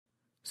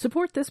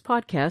Support this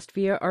podcast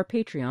via our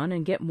Patreon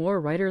and get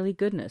more writerly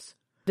goodness.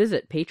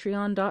 Visit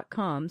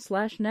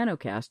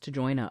patreon.com/nanocast to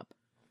join up.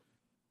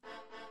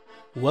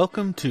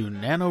 Welcome to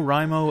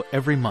NaNoWriMo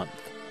Every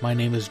Month. My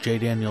name is J.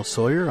 Daniel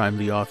Sawyer. I'm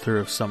the author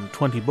of some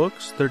 20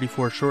 books,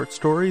 34 short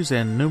stories,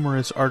 and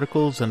numerous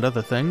articles and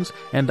other things,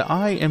 and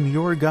I am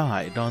your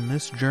guide on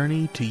this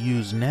journey to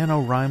use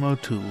NaNoWriMo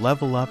to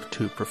level up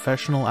to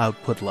professional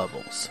output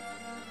levels.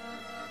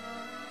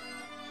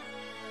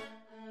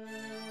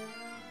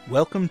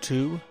 Welcome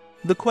to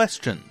The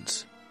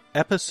Questions,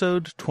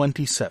 Episode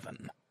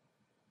 27.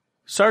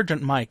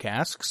 Sgt Mike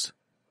asks,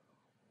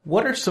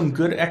 what are some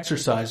good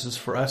exercises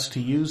for us to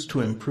use to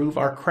improve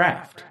our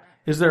craft?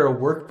 Is there a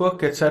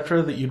workbook,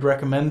 etc. that you'd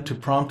recommend to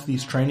prompt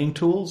these training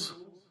tools?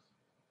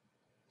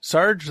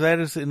 Sarge, that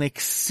is an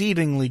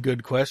exceedingly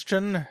good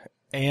question,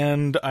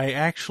 and I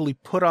actually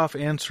put off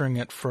answering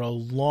it for a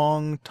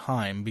long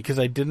time because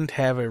I didn't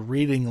have a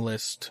reading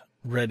list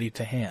ready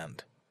to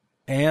hand.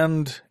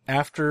 And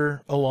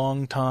after a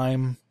long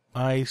time,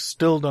 I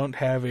still don't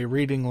have a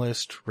reading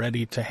list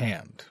ready to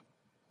hand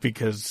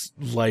because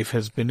life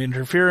has been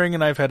interfering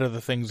and I've had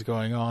other things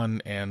going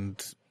on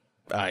and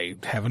I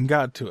haven't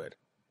got to it.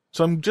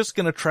 So I'm just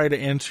going to try to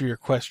answer your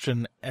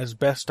question as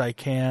best I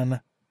can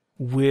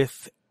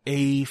with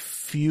a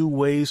few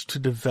ways to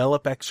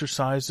develop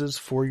exercises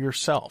for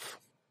yourself.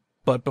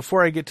 But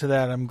before I get to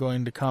that, I'm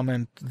going to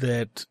comment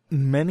that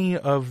many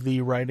of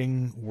the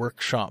writing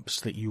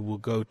workshops that you will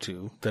go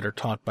to that are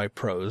taught by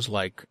pros,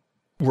 like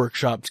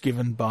workshops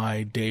given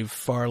by Dave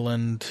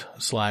Farland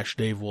 /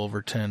 Dave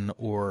Wolverton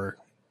or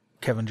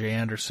Kevin J.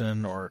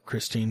 Anderson or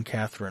Christine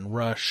Catherine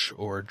Rush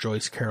or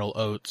Joyce Carol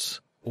Oates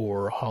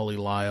or Holly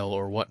Lyle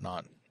or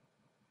whatnot,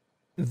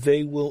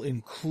 they will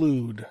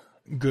include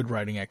good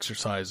writing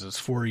exercises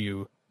for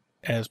you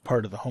as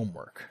part of the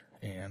homework.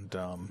 And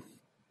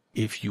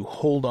if you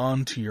hold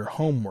on to your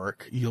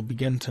homework, you'll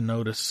begin to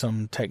notice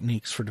some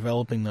techniques for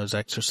developing those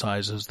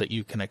exercises that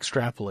you can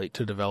extrapolate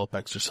to develop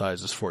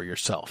exercises for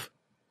yourself.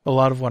 A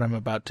lot of what I'm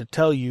about to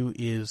tell you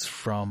is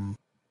from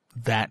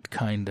that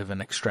kind of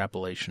an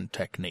extrapolation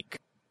technique.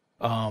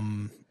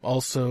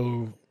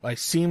 Also, I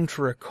seem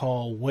to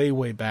recall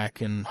way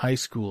back in high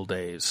school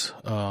days,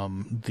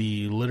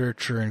 the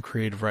literature and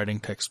creative writing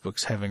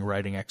textbooks having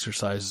writing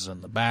exercises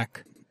in the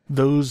back.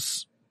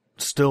 Those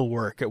still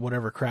work at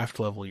whatever craft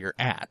level you're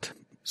at.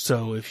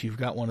 So if you've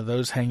got one of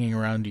those hanging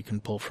around, you can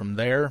pull from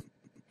there.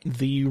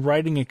 The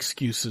Writing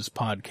Excuses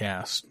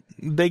podcast,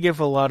 they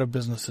give a lot of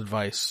business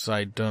advice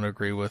I don't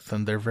agree with,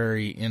 and they're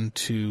very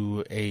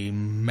into a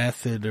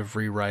method of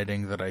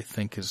rewriting that I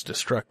think is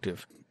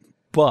destructive.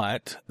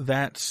 But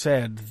that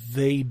said,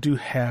 they do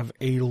have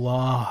a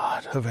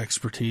lot of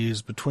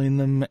expertise between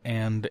them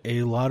and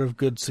a lot of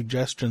good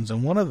suggestions.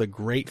 And one of the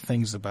great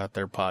things about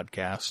their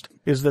podcast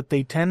is that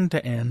they tend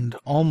to end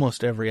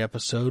almost every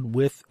episode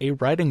with a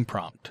writing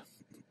prompt.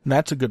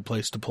 That's a good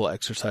place to pull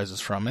exercises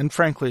from. And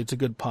frankly, it's a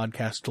good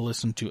podcast to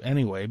listen to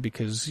anyway,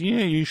 because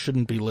you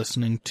shouldn't be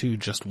listening to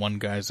just one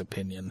guy's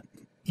opinion.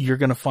 You're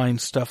going to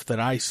find stuff that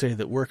I say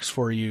that works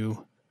for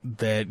you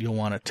that you'll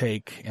want to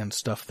take, and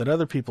stuff that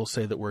other people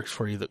say that works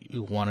for you that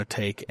you'll want to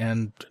take,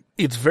 and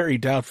it's very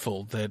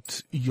doubtful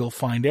that you'll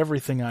find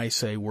everything I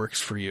say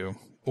works for you,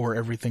 or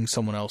everything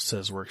someone else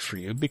says works for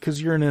you,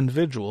 because you're an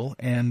individual,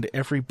 and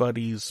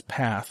everybody's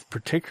path,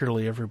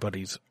 particularly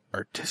everybody's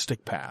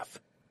artistic path,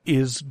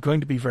 is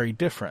going to be very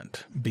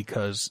different,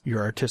 because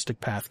your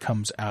artistic path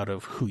comes out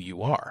of who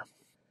you are.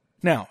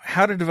 Now,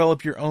 how to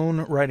develop your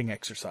own writing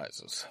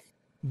exercises.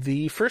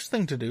 The first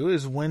thing to do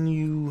is when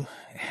you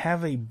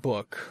have a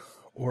book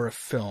or a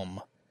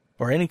film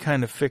or any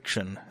kind of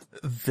fiction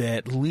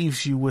that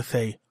leaves you with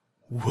a,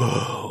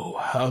 whoa,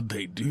 how'd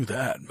they do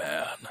that,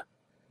 man?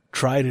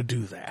 Try to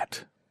do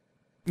that.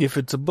 If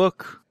it's a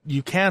book,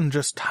 you can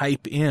just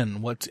type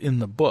in what's in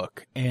the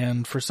book,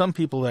 and for some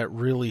people that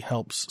really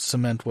helps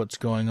cement what's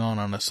going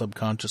on a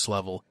subconscious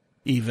level,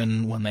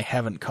 even when they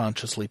haven't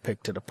consciously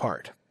picked it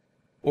apart.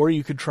 Or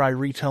you could try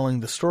retelling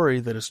the story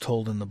that is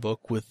told in the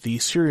book with the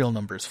serial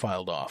numbers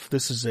filed off.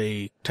 This is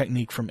a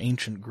technique from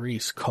ancient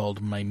Greece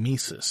called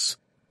mimesis.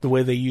 The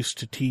way they used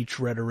to teach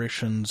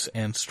rhetoricians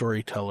and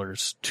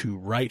storytellers to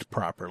write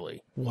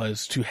properly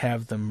was to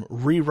have them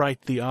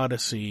rewrite the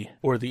Odyssey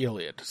or the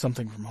Iliad,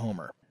 something from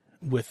Homer,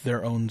 with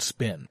their own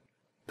spin.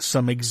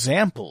 Some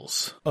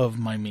examples of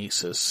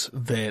mimesis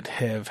that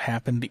have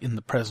happened in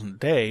the present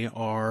day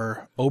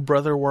are, O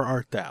Brother, Where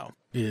Art Thou?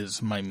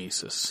 Is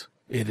mimesis.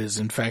 It is,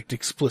 in fact,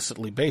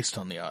 explicitly based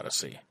on the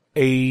Odyssey.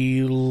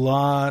 A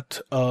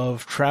lot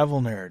of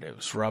travel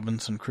narratives,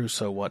 Robinson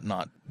Crusoe,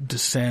 whatnot,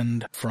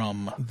 descend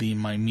from the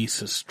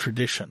mimesis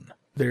tradition.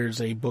 There's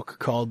a book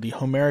called The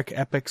Homeric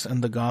Epics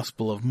and the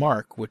Gospel of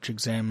Mark, which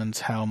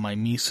examines how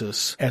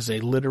mimesis as a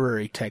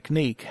literary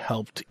technique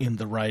helped in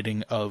the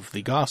writing of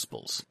the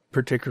Gospels,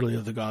 particularly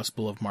of the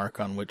Gospel of Mark,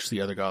 on which the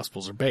other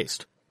Gospels are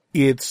based.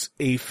 It's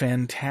a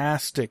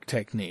fantastic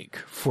technique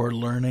for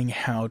learning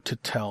how to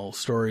tell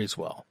stories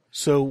well.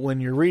 So when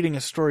you're reading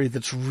a story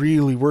that's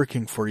really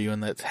working for you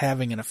and that's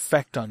having an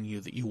effect on you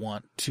that you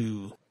want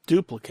to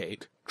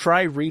duplicate,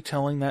 try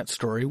retelling that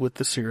story with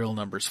the serial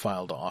numbers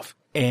filed off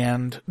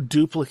and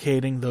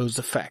duplicating those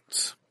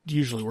effects.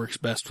 Usually works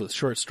best with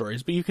short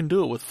stories, but you can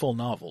do it with full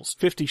novels.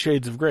 50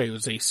 Shades of Grey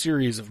was a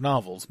series of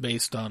novels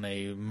based on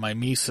a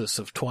mimesis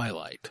of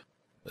Twilight.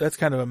 That's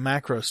kind of a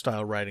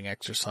macro-style writing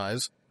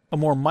exercise. A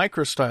more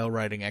micro-style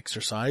writing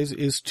exercise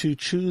is to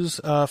choose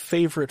a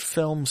favorite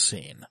film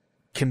scene.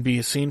 Can be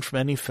a scene from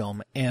any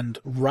film, and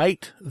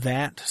write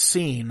that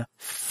scene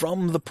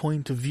from the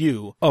point of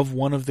view of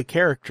one of the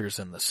characters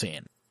in the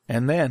scene.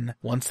 And then,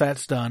 once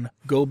that's done,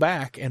 go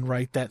back and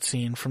write that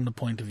scene from the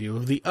point of view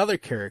of the other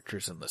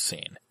characters in the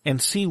scene,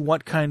 and see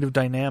what kind of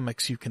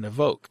dynamics you can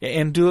evoke.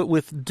 And do it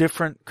with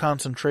different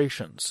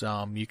concentrations.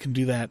 You can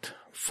do that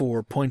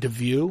for point of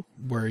view,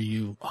 where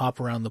you hop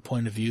around the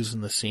point of views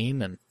in the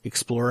scene and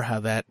explore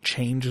how that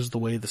changes the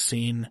way the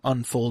scene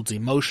unfolds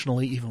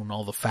emotionally, even when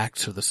all the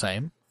facts are the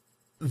same.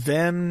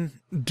 Then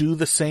do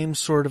the same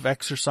sort of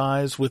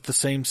exercise with the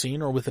same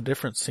scene or with a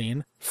different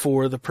scene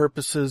for the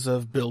purposes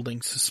of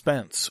building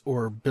suspense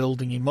or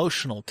building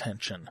emotional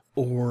tension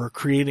or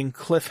creating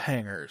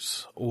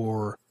cliffhangers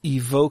or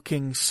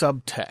evoking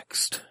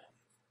subtext.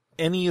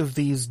 Any of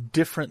these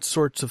different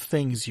sorts of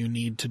things you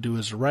need to do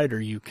as a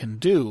writer, you can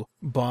do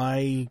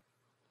by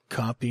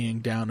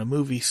copying down a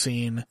movie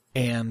scene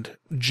and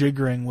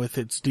jiggering with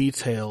its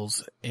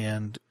details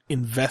and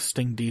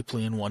investing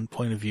deeply in one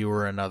point of view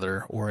or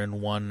another, or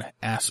in one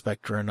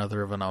aspect or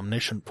another of an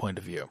omniscient point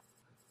of view.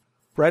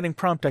 Writing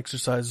prompt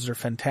exercises are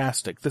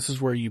fantastic. This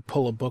is where you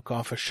pull a book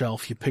off a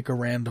shelf, you pick a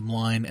random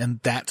line, and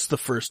that's the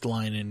first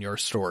line in your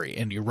story,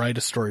 and you write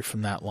a story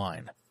from that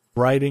line.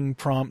 Writing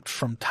prompt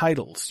from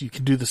titles. You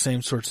can do the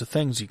same sorts of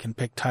things. You can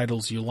pick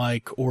titles you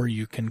like, or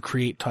you can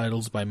create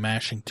titles by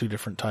mashing two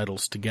different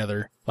titles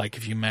together. Like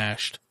if you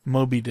mashed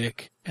Moby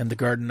Dick and the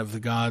Garden of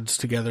the Gods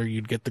together,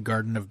 you'd get the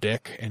Garden of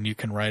Dick, and you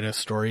can write a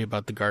story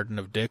about the Garden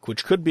of Dick,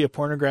 which could be a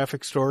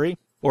pornographic story,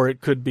 or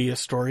it could be a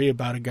story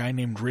about a guy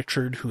named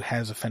Richard who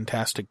has a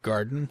fantastic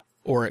garden,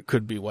 or it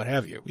could be what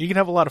have you. You can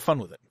have a lot of fun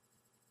with it.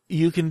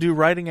 You can do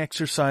writing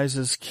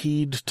exercises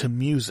keyed to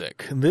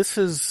music. This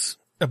is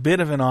a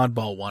bit of an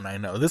oddball one, I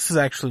know. This is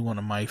actually one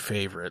of my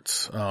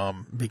favorites,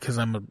 because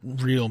I'm a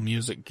real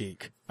music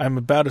geek. I'm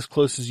about as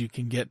close as you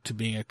can get to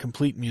being a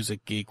complete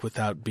music geek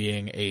without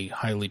being a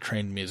highly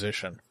trained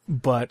musician.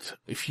 But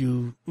if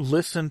you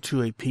listen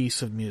to a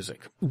piece of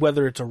music,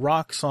 whether it's a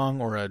rock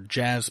song or a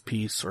jazz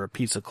piece or a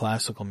piece of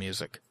classical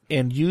music,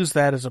 and use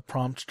that as a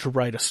prompt to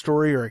write a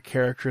story or a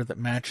character that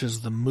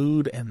matches the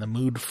mood and the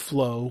mood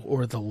flow,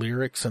 or the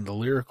lyrics and the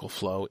lyrical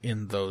flow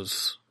in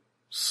those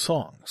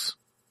songs.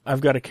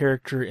 I've got a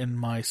character in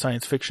my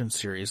science fiction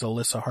series,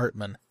 Alyssa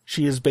Hartman.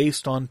 She is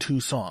based on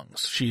two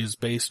songs. She is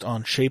based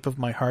on Shape of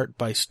My Heart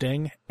by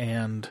Sting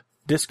and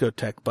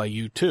Discotheque by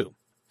U2.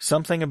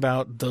 Something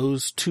about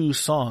those two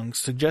songs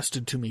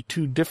suggested to me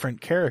two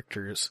different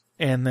characters,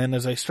 and then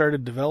as I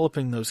started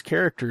developing those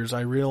characters, I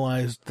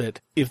realized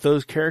that if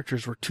those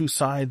characters were two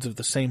sides of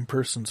the same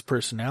person's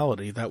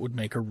personality, that would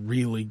make a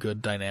really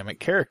good dynamic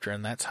character,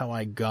 and that's how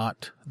I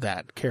got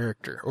that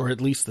character, or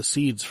at least the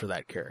seeds for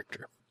that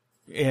character.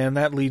 And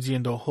that leads you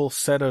into a whole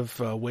set of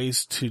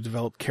ways to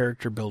develop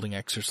character building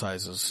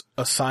exercises,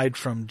 aside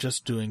from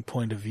just doing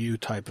point of view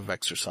type of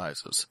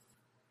exercises.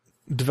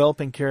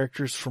 Developing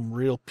characters from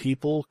real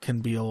people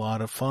can be a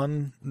lot of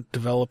fun.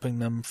 Developing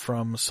them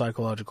from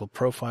psychological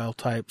profile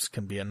types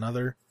can be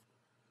another.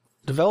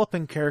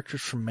 Developing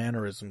characters from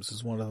mannerisms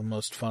is one of the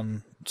most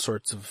fun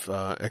sorts of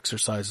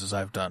exercises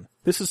I've done.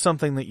 This is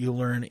something that you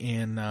learn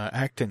in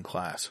acting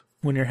class.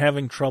 When you're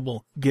having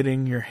trouble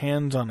getting your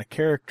hands on a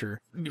character,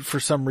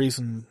 for some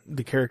reason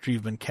the character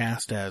you've been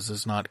cast as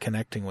is not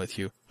connecting with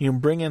you, you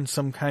bring in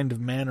some kind of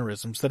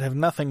mannerisms that have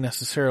nothing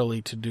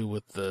necessarily to do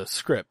with the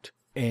script,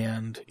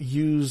 and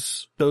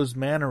use those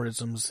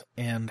mannerisms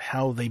and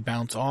how they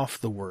bounce off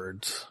the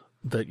words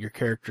that your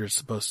character is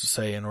supposed to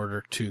say in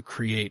order to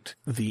create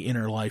the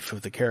inner life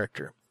of the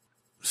character.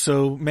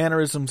 So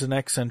mannerisms and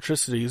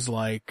eccentricities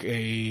like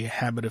a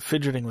habit of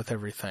fidgeting with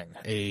everything,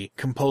 a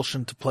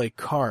compulsion to play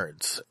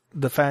cards,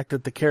 the fact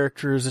that the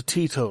character is a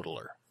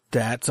teetotaler.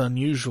 That's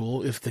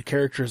unusual. If the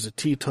character is a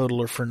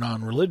teetotaler for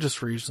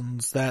non-religious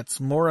reasons,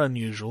 that's more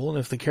unusual. And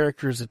if the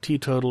character is a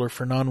teetotaler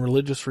for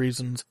non-religious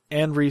reasons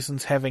and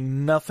reasons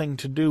having nothing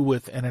to do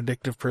with an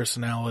addictive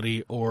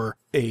personality or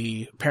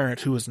a parent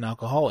who is an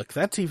alcoholic,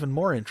 that's even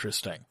more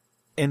interesting.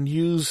 And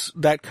use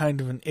that kind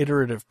of an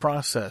iterative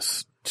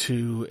process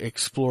to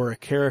explore a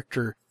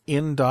character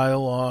in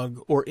dialogue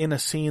or in a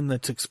scene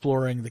that's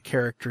exploring the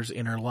character's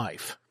inner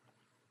life.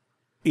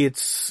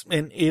 It's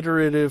an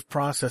iterative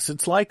process.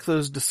 It's like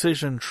those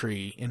decision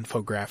tree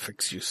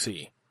infographics you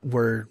see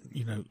where,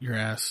 you're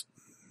asked,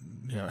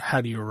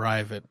 how do you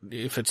arrive at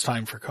if it's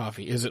time for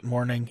coffee? Is it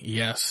morning?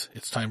 Yes,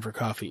 it's time for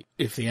coffee.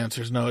 If the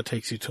answer is no, it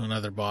takes you to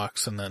another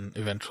box and then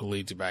eventually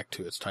leads you back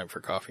to it's time for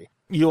coffee.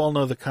 You all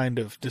know the kind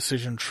of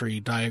decision tree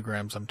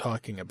diagrams I'm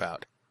talking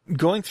about.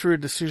 Going through a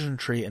decision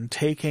tree and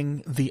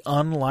taking the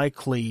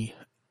unlikely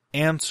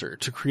answer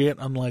to create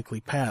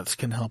unlikely paths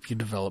can help you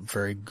develop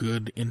very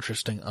good,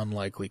 interesting,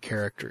 unlikely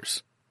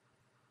characters.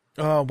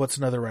 What's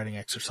another writing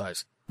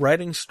exercise?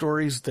 Writing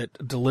stories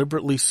that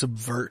deliberately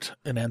subvert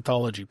an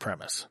anthology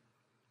premise.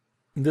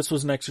 This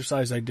was an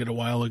exercise I did a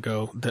while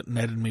ago that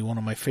netted me one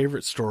of my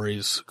favorite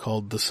stories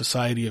called The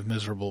Society of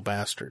Miserable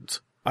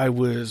Bastards. I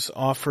was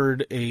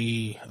offered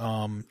a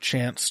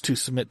chance to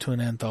submit to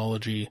an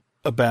anthology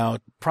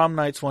about prom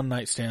nights,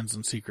 one-night stands,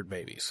 and secret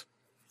babies.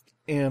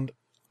 And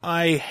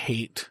I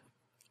hate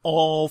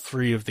all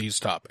three of these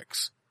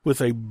topics with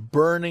a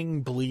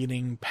burning,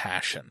 bleeding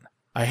passion.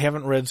 I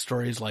haven't read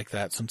stories like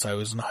that since I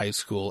was in high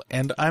school,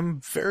 and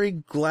I'm very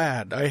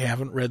glad I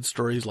haven't read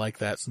stories like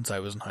that since I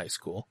was in high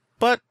school.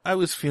 But I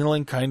was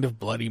feeling kind of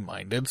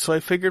bloody-minded, so I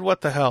figured,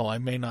 what the hell, I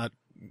may not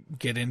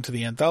get into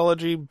the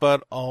anthology,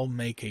 but I'll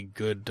make a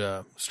good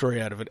story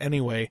out of it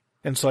anyway.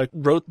 And so I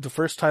wrote, the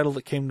first title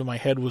that came to my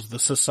head was The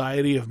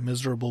Society of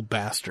Miserable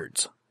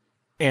Bastards.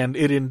 And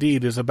it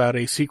indeed is about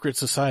a secret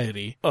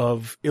society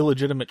of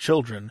illegitimate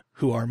children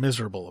who are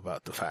miserable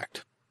about the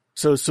fact.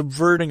 So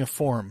subverting a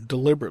form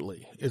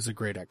deliberately is a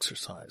great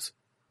exercise.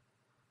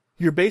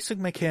 Your basic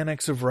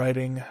mechanics of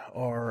writing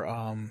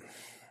are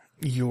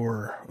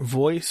your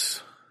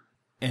voice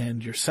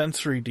and your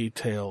sensory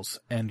details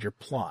and your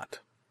plot.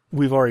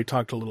 We've already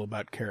talked a little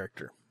about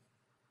character.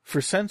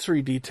 For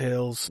sensory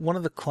details, one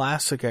of the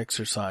classic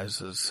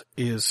exercises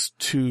is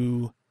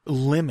to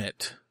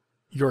limit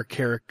your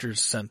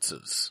character's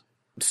senses.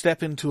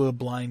 Step into a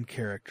blind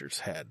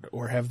character's head,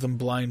 or have them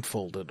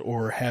blindfolded,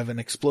 or have an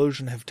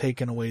explosion have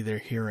taken away their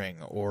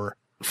hearing, or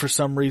for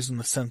some reason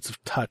the sense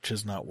of touch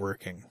is not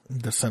working,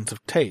 the sense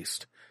of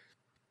taste.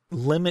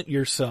 Limit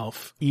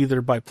yourself,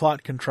 either by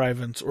plot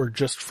contrivance or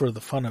just for the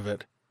fun of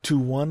it, to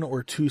one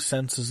or two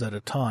senses at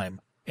a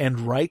time,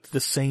 and write the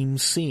same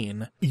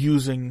scene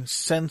using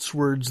sense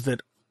words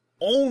that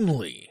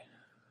only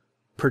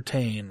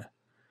pertain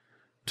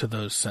to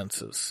those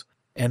senses.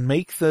 And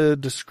make the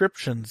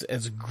descriptions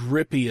as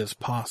grippy as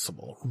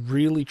possible.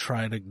 Really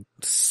try to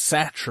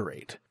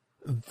saturate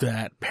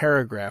that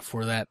paragraph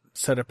or that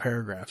set of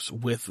paragraphs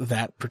with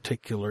that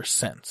particular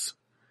sense.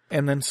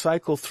 And then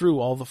cycle through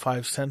all the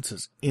 5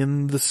 senses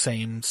in the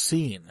same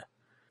scene.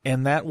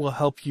 And that will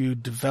help you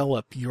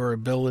develop your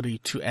ability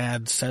to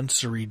add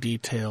sensory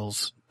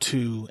details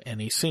to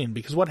any scene.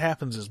 Because what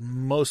happens is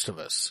most of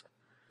us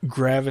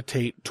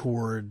gravitate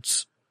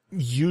towards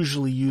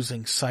usually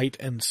using sight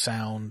and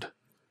sound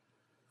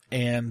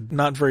and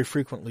not very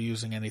frequently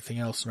using anything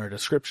else in our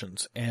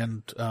descriptions.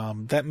 And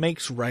that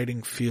makes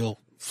writing feel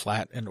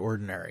flat and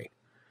ordinary.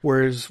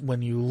 Whereas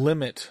when you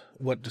limit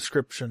what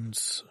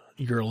descriptions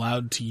you're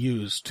allowed to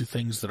use to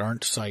things that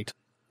aren't sight,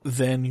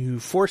 then you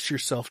force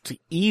yourself to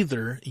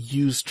either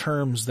use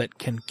terms that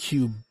can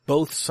cue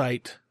both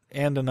sight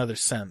and another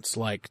sense,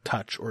 like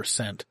touch or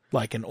scent.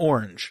 Like an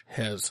orange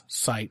has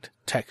sight,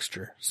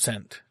 texture,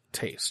 scent,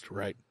 taste,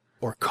 right?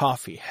 Or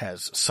coffee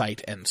has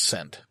sight and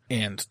scent,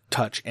 and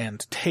touch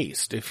and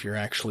taste if you're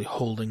actually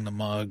holding the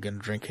mug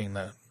and drinking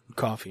the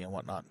coffee and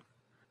whatnot.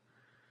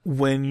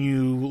 When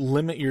you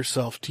limit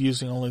yourself to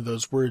using only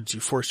those words, you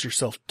force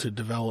yourself to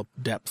develop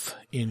depth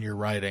in your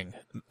writing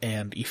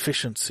and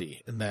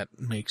efficiency, and that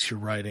makes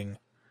your writing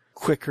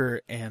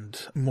quicker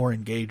and more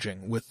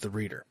engaging with the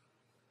reader.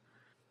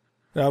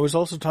 Now, I was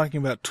also talking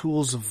about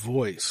tools of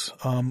voice.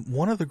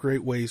 One of the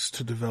great ways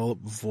to develop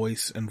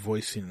voice and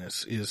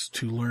voiciness is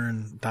to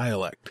learn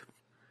dialect.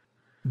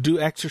 Do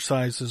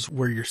exercises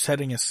where you're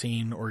setting a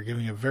scene or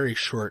giving a very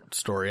short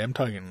story. I'm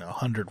talking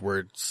 100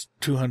 words,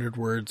 200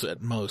 words at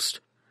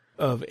most,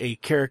 of a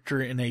character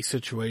in a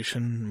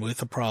situation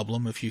with a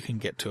problem, if you can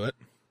get to it,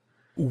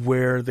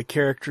 where the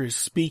character is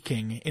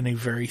speaking in a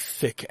very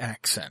thick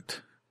accent.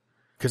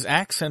 Because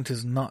accent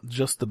is not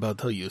just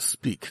about how you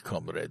speak,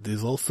 comrade. It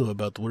is also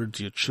about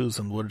words you choose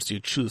and words you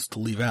choose to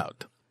leave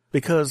out.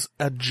 Because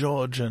a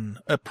Georgian,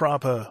 a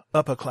proper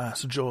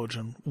upper-class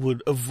Georgian,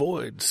 would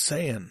avoid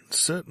saying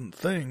certain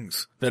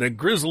things that a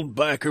grizzled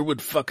biker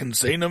would fucking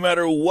say no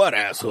matter what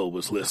asshole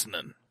was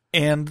listening.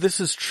 And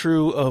this is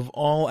true of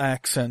all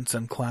accents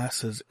and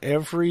classes.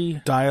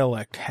 Every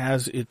dialect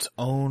has its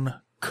own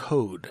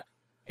code.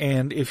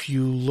 And if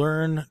you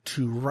learn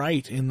to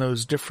write in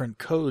those different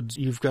codes,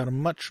 you've got a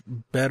much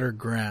better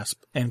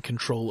grasp and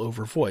control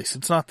over voice.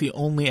 It's not the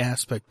only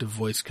aspect of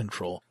voice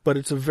control, but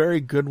it's a very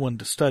good one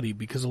to study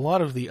because a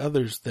lot of the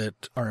others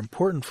that are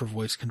important for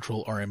voice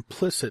control are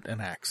implicit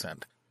in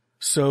accent.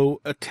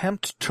 So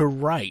attempt to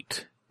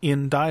write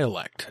in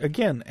dialect,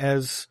 again,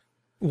 as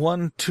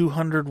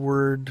 100-200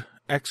 word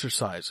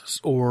exercises,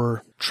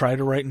 or try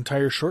to write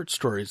entire short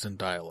stories in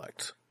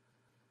dialect.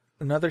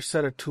 Another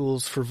set of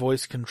tools for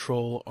voice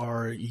control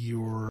are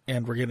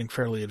and we're getting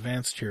fairly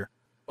advanced here,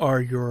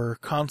 are your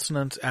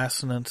consonants,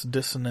 assonants,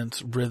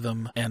 dissonance,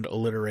 rhythm, and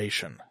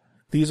alliteration.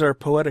 These are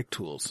poetic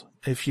tools.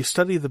 If you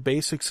study the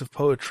basics of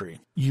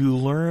poetry, you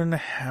learn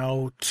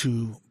how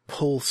to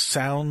pull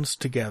sounds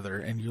together,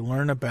 and you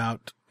learn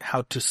about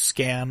how to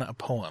scan a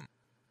poem.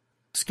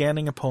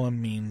 Scanning a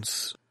poem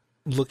means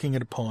looking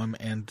at a poem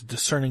and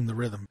discerning the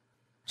rhythm.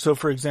 So,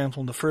 for example,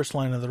 in the first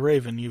line of The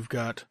Raven, you've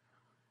got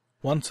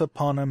once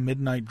upon a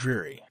midnight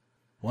dreary.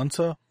 Once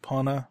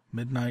upon a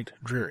midnight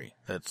dreary.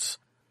 That's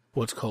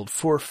what's called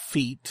 4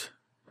 feet,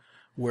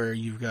 where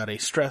you've got a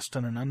stressed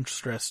and an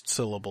unstressed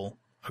syllable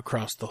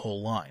across the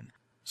whole line.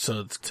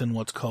 So it's in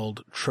what's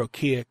called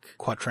trochaic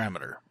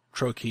quatrameter.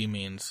 Trochee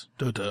means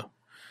duta,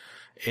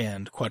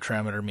 and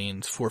quatrameter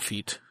means 4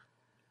 feet,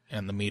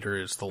 and the meter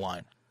is the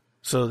line.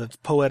 So that's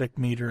poetic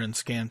meter and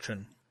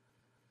scansion.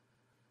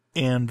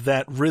 And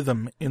that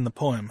rhythm in the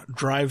poem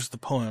drives the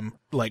poem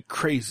like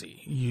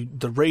crazy.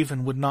 The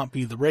raven would not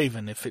be the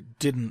raven if it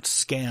didn't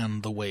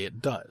scan the way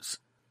it does.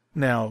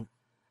 Now,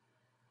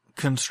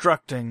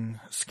 constructing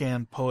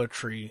scanned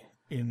poetry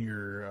in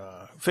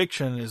your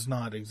fiction is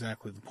not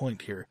exactly the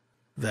point here.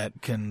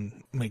 That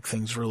can make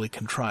things really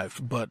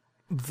contrived. But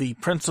the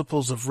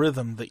principles of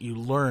rhythm that you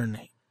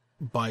learn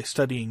by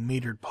studying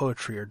metered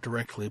poetry are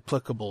directly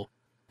applicable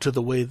to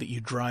the way that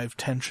you drive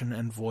tension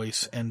and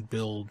voice and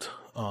build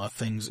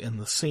things in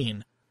the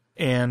scene.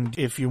 And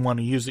if you want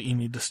to use it, you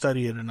need to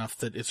study it enough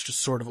that it's just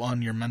sort of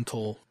on your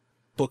mental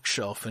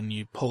bookshelf and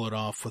you pull it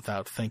off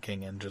without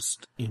thinking, and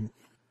just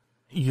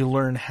you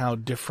learn how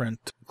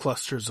different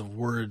clusters of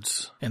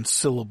words and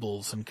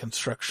syllables and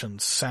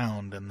constructions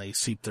sound, and they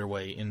seep their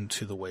way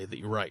into the way that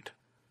you write.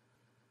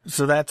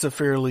 So that's a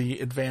fairly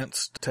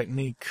advanced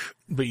technique,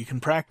 but you can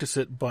practice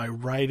it by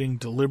writing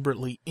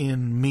deliberately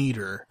in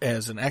meter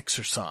as an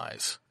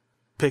exercise.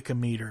 Pick a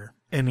meter,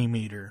 any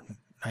meter,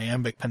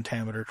 iambic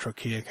pentameter,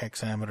 trochaic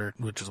hexameter,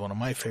 which is one of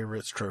my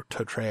favorites,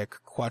 trochaic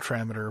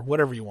quatrameter,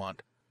 whatever you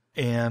want,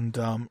 and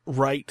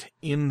write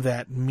in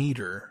that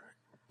meter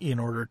in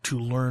order to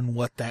learn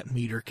what that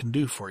meter can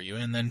do for you,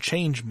 and then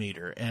change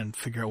meter and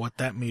figure out what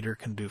that meter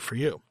can do for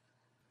you.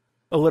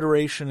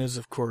 Alliteration is,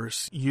 of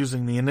course,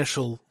 using the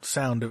initial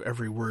sound of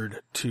every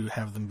word to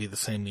have them be the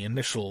same, the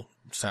initial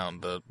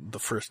sound, the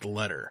first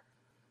letter.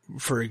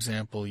 For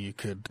example, you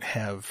could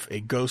have a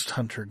ghost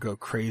hunter go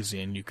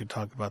crazy, and you could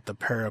talk about the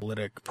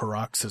paralytic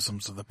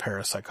paroxysms of the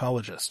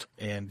parapsychologist,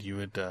 and you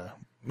would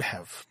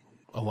have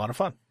a lot of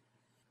fun.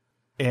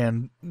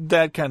 And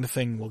that kind of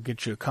thing will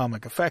get you a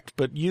comic effect,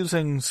 but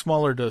using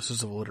smaller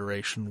doses of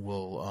alliteration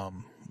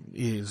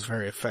is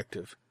very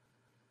effective.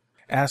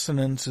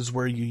 Assonance is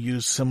where you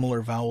use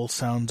similar vowel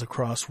sounds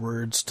across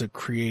words to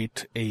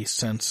create a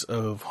sense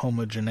of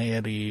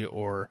homogeneity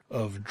or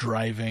of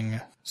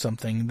driving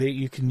something.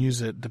 You can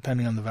use it,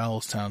 depending on the vowel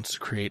sounds, to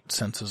create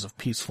senses of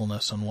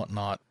peacefulness and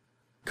whatnot.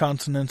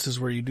 Consonance is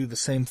where you do the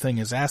same thing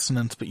as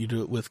assonance, but you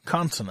do it with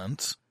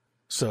consonants.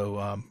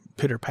 So,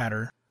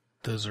 pitter-patter,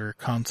 those are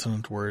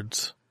consonant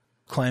words.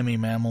 Clammy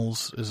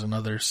mammals is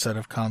another set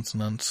of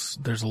consonants.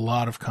 There's a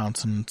lot of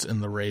consonants in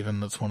The Raven.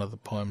 That's one of the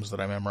poems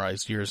that I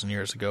memorized years and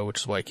years ago,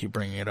 which is why I keep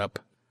bringing it up.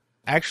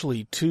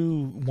 Actually,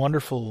 2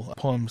 wonderful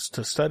poems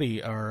to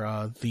study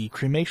are The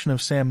Cremation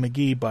of Sam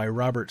McGee by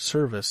Robert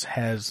Service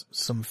has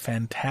some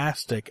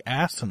fantastic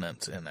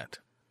assonance in it.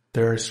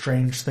 There are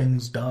strange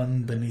things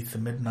done beneath the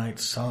midnight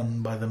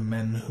sun by the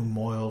men who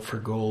moil for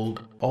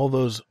gold. All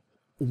those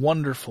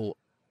wonderful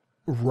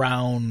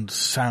round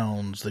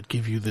sounds that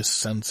give you this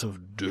sense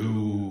of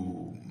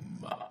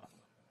doom.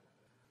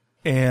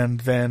 And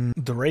then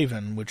The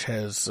Raven, which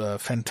has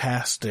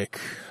fantastic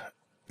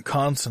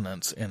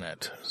consonants in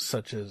it,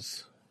 such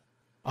as,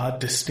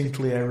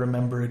 distinctly I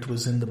remember it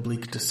was in the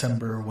bleak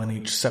December when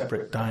each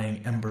separate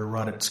dying ember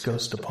wrought its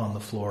ghost upon the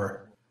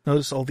floor.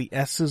 Notice all the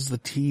S's, the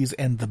T's,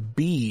 and the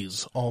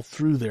B's all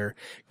through there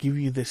give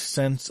you this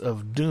sense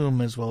of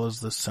doom as well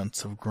as this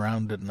sense of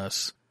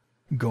groundedness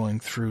going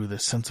through,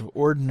 this sense of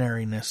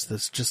ordinariness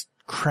that's just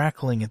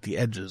crackling at the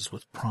edges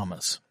with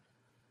promise.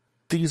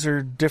 These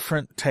are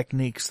different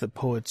techniques that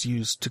poets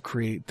use to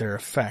create their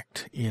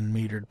effect in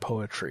metered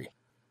poetry.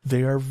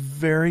 They are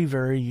very,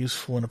 very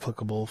useful and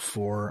applicable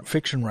for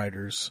fiction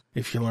writers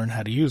if you learn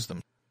how to use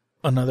them.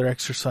 Another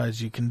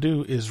exercise you can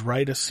do is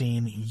write a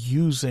scene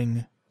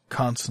using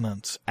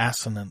consonants,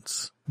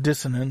 assonance,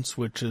 dissonance,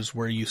 which is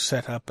where you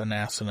set up an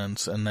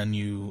assonance and then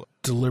you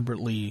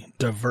deliberately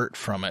divert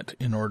from it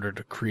in order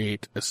to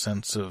create a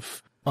sense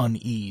of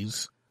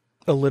unease,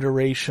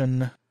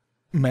 alliteration,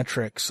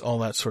 metrics, all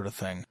that sort of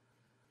thing.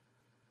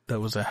 That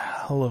was a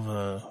hell of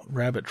a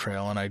rabbit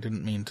trail, and I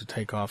didn't mean to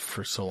take off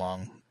for so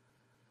long.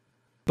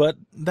 But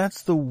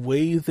that's the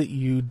way that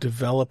you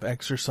develop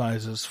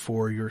exercises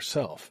for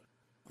yourself.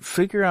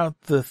 Figure out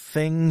the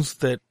things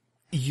that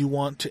you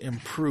want to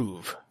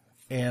improve,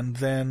 and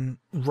then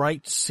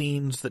write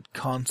scenes that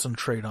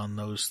concentrate on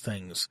those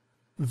things,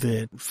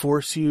 that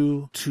force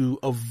you to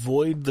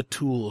avoid the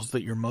tools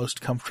that you're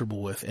most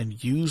comfortable with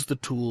and use the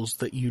tools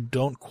that you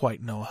don't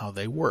quite know how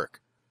they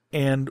work.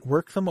 And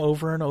work them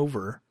over and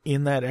over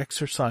in that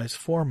exercise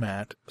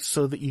format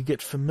so that you get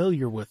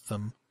familiar with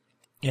them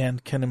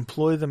and can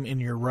employ them in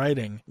your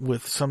writing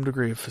with some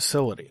degree of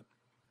facility.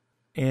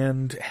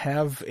 And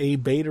have a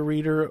beta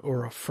reader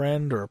or a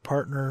friend or a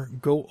partner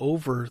go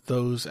over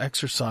those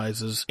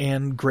exercises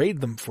and grade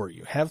them for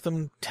you. Have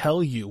them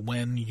tell you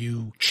when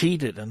you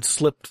cheated and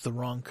slipped the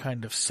wrong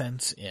kind of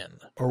sense in,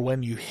 or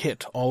when you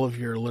hit all of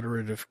your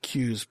alliterative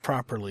cues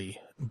properly,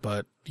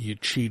 but you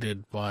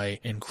cheated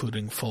by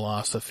including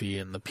philosophy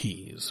in the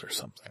P's or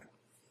something.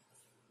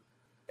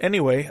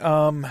 Anyway,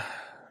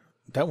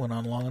 that went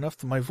on long enough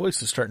that my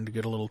voice is starting to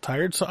get a little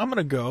tired, so I'm going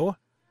to go,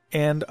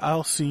 and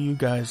I'll see you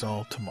guys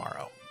all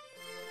tomorrow.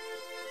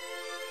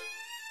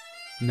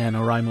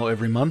 NaNoWriMo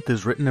Every Month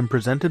is written and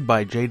presented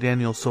by J.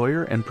 Daniel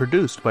Sawyer and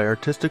produced by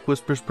Artistic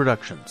Whispers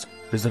Productions.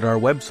 Visit our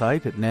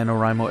website at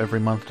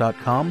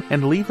NaNoWriMoEveryMonth.com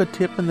and leave a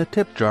tip in the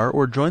tip jar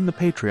or join the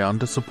Patreon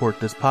to support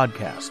this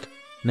podcast.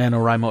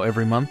 NaNoWriMo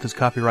Every Month is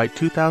copyright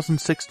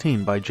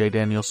 2016 by J.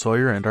 Daniel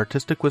Sawyer and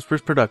Artistic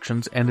Whispers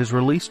Productions and is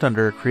released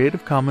under a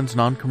Creative Commons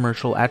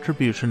Non-Commercial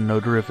Attribution No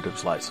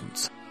Derivatives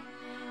license.